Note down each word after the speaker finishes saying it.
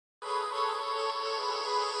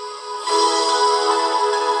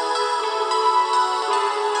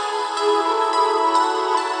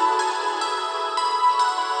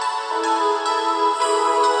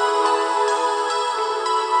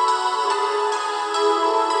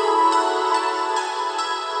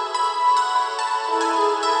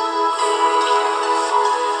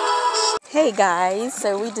Hey guys,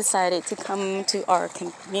 so we decided to come to our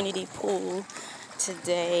community pool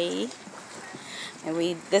today, and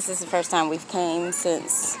this is the first time we've came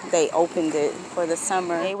since they opened it for the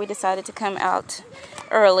summer. We decided to come out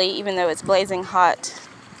early, even though it's blazing hot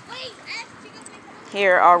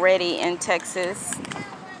here already in Texas.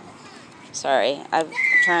 Sorry, I've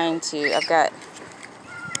got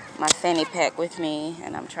my fanny pack with me,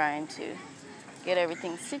 and I'm trying to get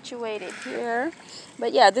everything situated here.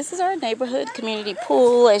 But yeah, this is our neighborhood community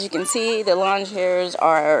pool. As you can see, the lawn chairs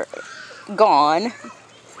are gone,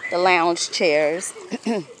 the lounge chairs.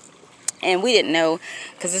 And we didn't know,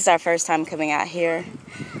 because this is our first time coming out here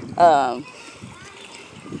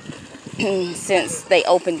since they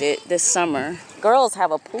opened it this summer. Girls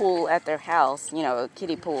have a pool at their house, you know, a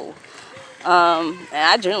kiddie pool. And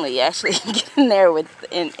I generally actually get in there with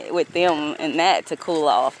them and that to cool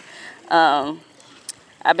off.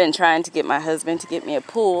 I've been trying to get my husband to get me a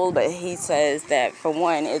pool, but he says that for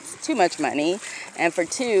one, it's too much money, and for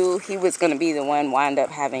two, he was going to be the one wind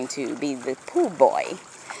up having to be the pool boy.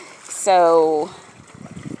 So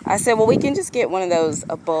I said, well, we can just get one of those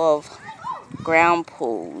above ground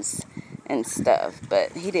pools and stuff,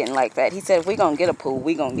 but he didn't like that. He said, if we're going to get a pool,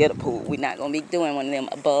 we're going to get a pool. We're not going to be doing one of them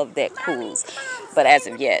above deck pools. But as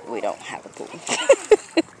of yet, we don't have a pool.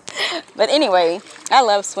 But anyway, I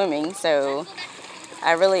love swimming, so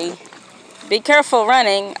I really, be careful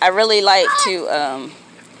running. I really like to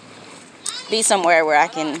be somewhere where I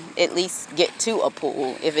can at least get to a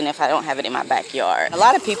pool, even if I don't have it in my backyard. A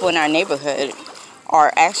lot of people in our neighborhood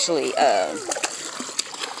are actually, oh,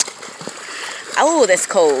 that's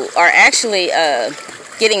cold, are actually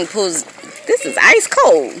getting pools. This is ice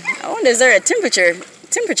cold. I wonder, is there a temperature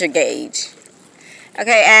gauge?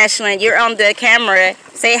 Okay, Ashlyn, you're on the camera.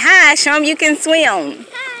 Say hi, show them you can swim.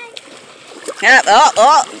 Hi.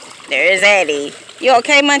 Oh, there's Addie. You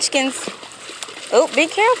okay, Munchkins? Oh, be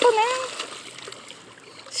careful now.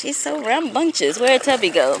 She's so rambunctious. Where'd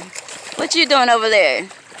Tubby go? What you doing over there?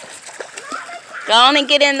 Go on and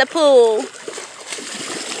get in the pool. Wait,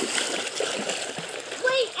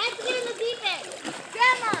 I have to get in the deep end.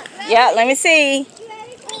 Grandma. Yeah, let me see.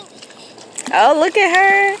 Oh, look at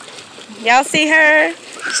her. Y'all see her?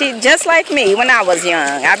 She just like me when I was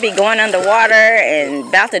young. I'd be going underwater and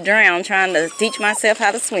about to drown trying to teach myself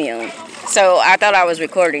how to swim. So I thought I was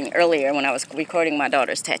recording earlier when I was recording my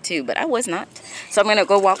daughter's tattoo, but I was not. So I'm going to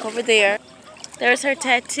go walk over there. There's her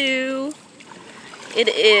tattoo. It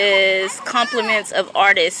is Compliments of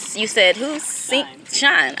Artists. You said who?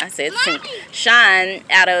 Shine. I said Sink. Shine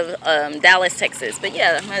out of Dallas, Texas. But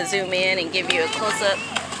yeah, I'm going to zoom in and give you a close-up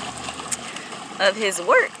of his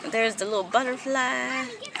work. There's the little butterfly.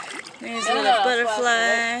 There's the little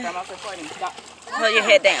butterfly. Hold your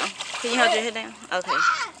head down. Can you hold your head down? Okay.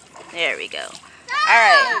 There we go. All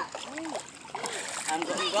right.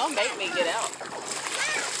 You're gonna make me get out.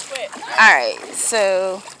 Quit. All right.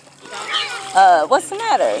 So, what's the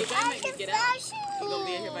matter? You're gonna make me get out. You're gonna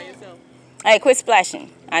be in here by yourself. Hey, quit splashing.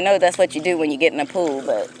 I know that's what you do when you get in a pool,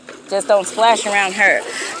 but just don't splash around her.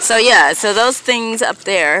 So yeah, so those things up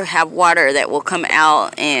there have water that will come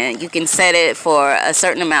out, and you can set it for a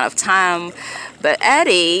certain amount of time. But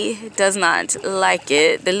Addie does not like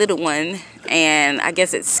it, the little one, and I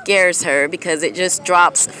guess it scares her because it just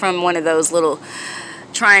drops from one of those little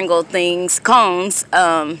triangle things, cones.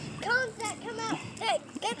 Cones that come out, that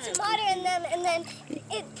get some water in them, and then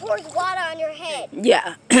it pours water on your head.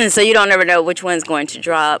 Yeah, so you don't ever know which one's going to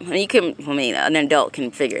drop. You can, I mean, an adult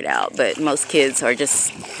can figure it out, but most kids are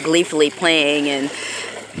just gleefully playing, and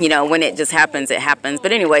you know, when it just happens, it happens.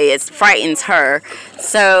 But anyway, it frightens her.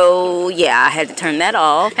 So yeah, I had to turn that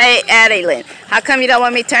off. Hey, Adeline, how come you don't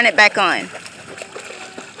want me to turn it back on?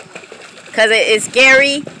 Because it is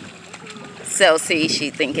scary. So see, she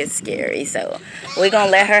think it's scary. So we're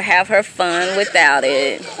gonna let her have her fun without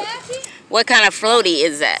it. What kind of floaty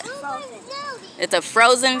is that? It's a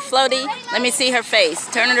frozen floaty. Let me see her face.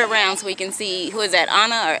 Turn it around so we can see. Who is that,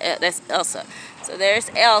 Anna or that's Elsa? So there's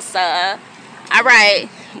Elsa. All right,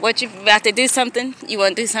 what, you about to do something? You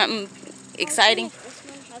want to do something exciting?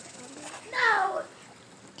 No.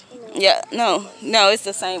 Yeah, no, it's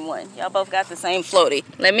the same one. Y'all both got the same floaty.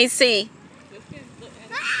 Let me see.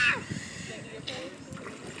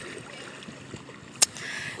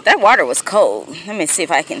 That water was cold. Let me see if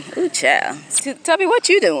I can. Ooh, child. Tell me what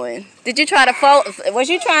you doing. Did you try to float? Was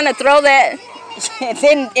you trying to throw that?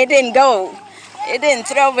 It didn't go. It didn't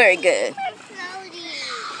throw very good.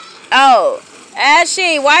 Oh,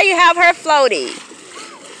 Ashley, why you have her floaty?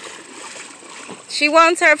 She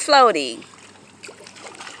wants her floaty.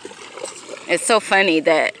 It's so funny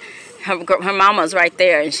that Her mama's right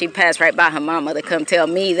there, and she passed right by her mama to come tell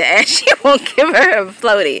me that she won't give her a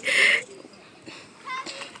floaty.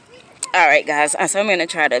 Alright guys, so I'm going to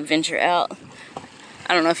try to venture out.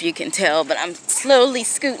 I don't know if you can tell, but I'm slowly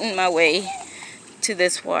scooting my way to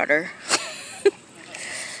this water.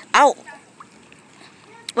 Ow!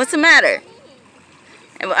 What's the matter?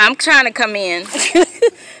 I'm trying to come in.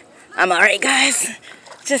 I'm alright guys.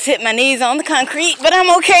 Just hit my knees on the concrete, but I'm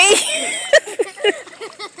okay.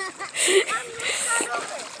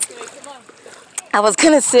 I was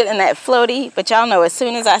going to sit in that floaty, but y'all know as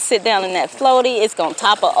soon as I sit down in that floaty, it's going to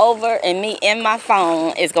topple over, and me and my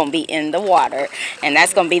phone is going to be in the water. And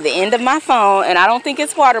that's going to be the end of my phone, and I don't think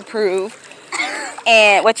it's waterproof.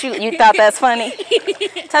 And what you thought that's funny?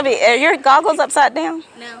 Tell me, are your goggles upside down?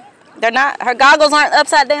 No. They're not? Her goggles aren't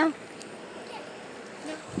upside down?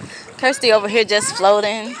 Kirsty over here just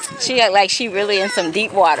floating. She act like she really in some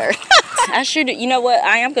deep water. I sure do. You know what?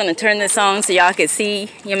 I am going to turn this on so y'all can see.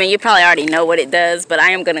 I mean, you probably already know what it does, but I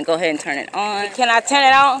am going to go ahead and turn it on. Can I turn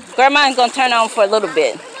it on? Grandma's going to turn it on for a little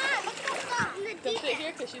bit. Come sit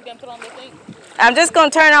here because she's going to put on the thing. I'm just going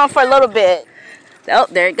to turn it on for a little bit. Oh,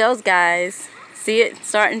 there it goes, guys. See it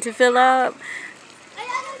starting to fill up?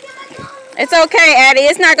 It's okay, Addie.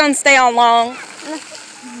 It's not going to stay on long.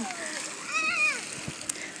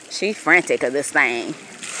 She's frantic of this thing.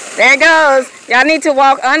 There it goes. Y'all need to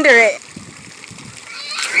walk under it.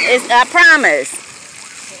 I promise.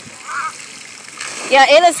 Yeah,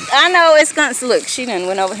 it is. I know it's going to look. She done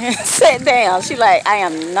went over here and sat down. She like, I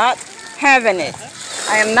am not having it.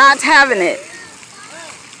 I am not having it.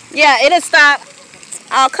 Yeah, it'll stop.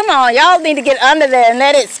 Oh, come on. Y'all need to get under there and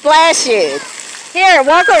let it splash you. Here,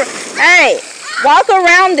 walk around. Hey, walk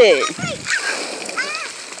around it.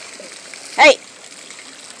 Hey,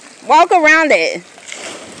 walk around it.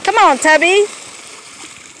 Come on, Tubby. Is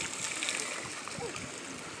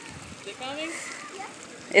it coming?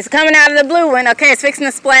 It's coming out of the blue one. Okay, it's fixing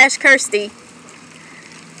to splash Kirsty.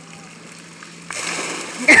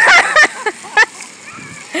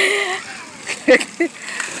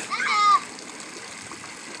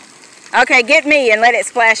 Okay, get me and let it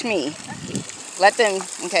splash me. Let them,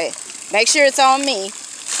 okay. Make sure it's on me.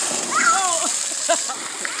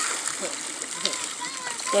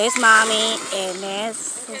 There's mommy and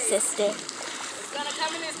there's her sister. It's going to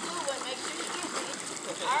come in this blue one. Make sure you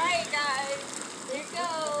get me. All right, guys. Here it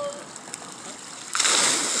goes.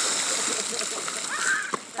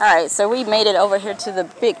 All right, so we made it over here to the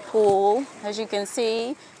big pool, as you can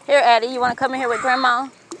see. Here, Addie, you want to come in here with Grandma?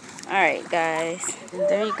 All right, guys. And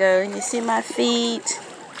there you go. You see my feet.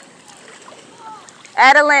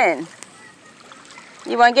 Adeline,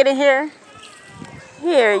 you want to get in here?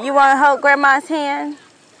 Here, you want to hold Grandma's hand?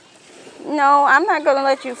 No, I'm not going to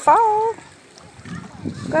let you fall.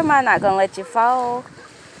 Grandma's not going to let you fall.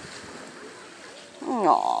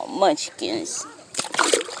 Aw, munchkins.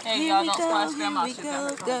 Hey, y'all don't splash Grandma. She's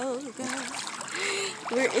Go, going go, go.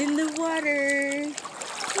 We're in the water.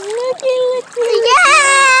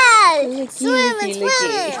 Yes! Swimming.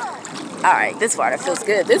 All right, this water feels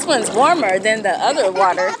good. This one's warmer than the other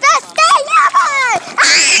water. Best day ever!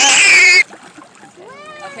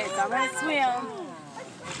 Okay, so I'm going to swim.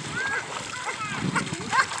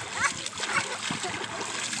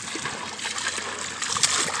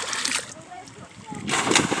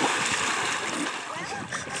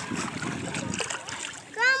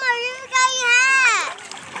 Grandma, you got your hat.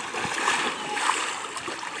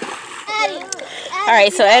 All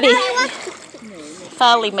right, so Eddie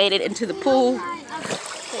finally made it into the pool.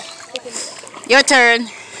 Your turn.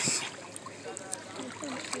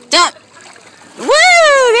 Jump. Woo!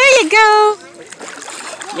 There you go.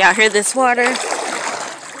 Y'all hear this water?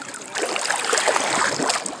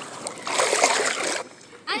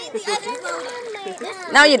 I need the other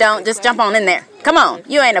one. No, you don't. Just jump on in there. Come on.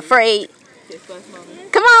 You ain't afraid.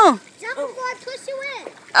 Come on. Jump before I push you in.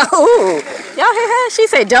 Oh, y'all hear her? She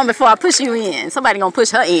said jump before I push you in. Somebody gonna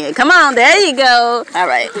push her in. Come on, there you go. All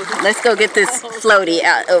right, let's go get this floaty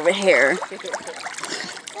out over here.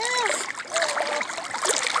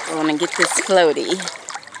 I wanna get this floaty.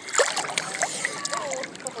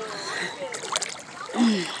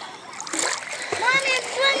 Mommy, I'm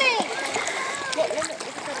swimming.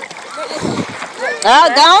 Oh,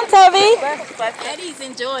 go on, Toby. Eddie's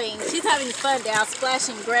enjoying. She's having fun down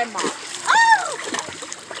splashing Grandma.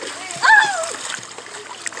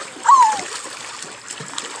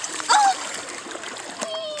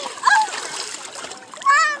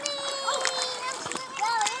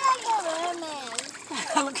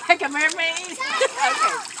 Look like a mermaid.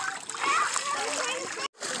 Okay.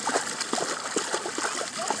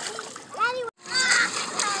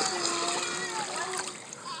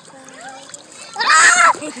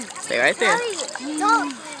 Stay right there.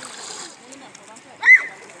 Don't.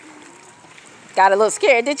 Got a little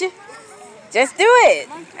scared, did you? Just do it.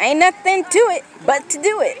 Ain't nothing to it but to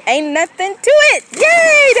do it. Ain't nothing to it.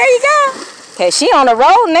 Yay! There you go. Okay, she on the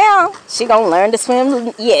road now. She gonna learn to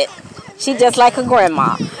swim yet. She just like her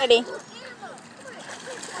grandma. Ready?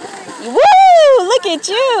 Woo! Look at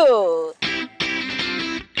you.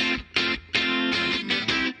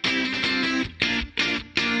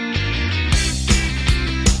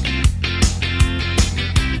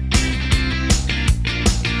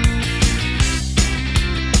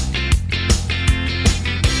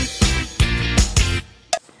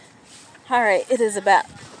 All right, it is about,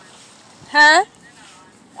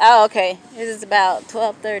 Oh, okay. It is about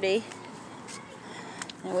 12:30,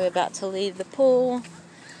 and we're about to leave the pool.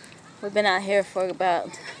 We've been out here for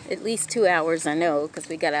about at least 2 hours, I know, because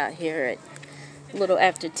we got out here at a little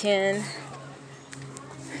after 10.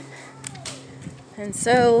 And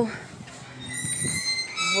so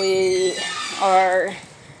we are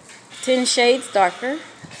 10 shades darker.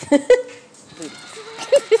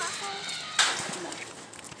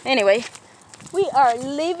 Anyway, we are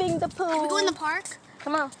leaving the pool. Can we go in the park?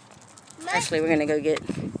 Come on. Actually, we're going to go get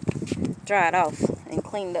dried off and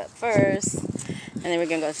cleaned up first. And then we're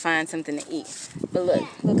going to go find something to eat. But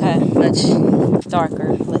look how much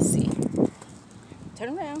darker. Let's see.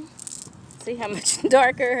 Turn around. See how much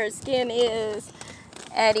darker her skin is.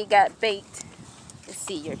 Addie got baked. Let's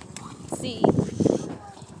see your, see.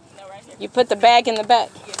 No, right here. You put the bag in the back?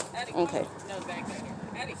 Yes, Addie. Okay. No, back there.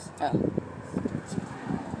 Addie. Oh.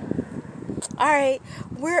 All right,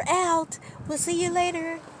 we're out. We'll see you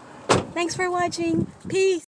later. Thanks for watching. Peace.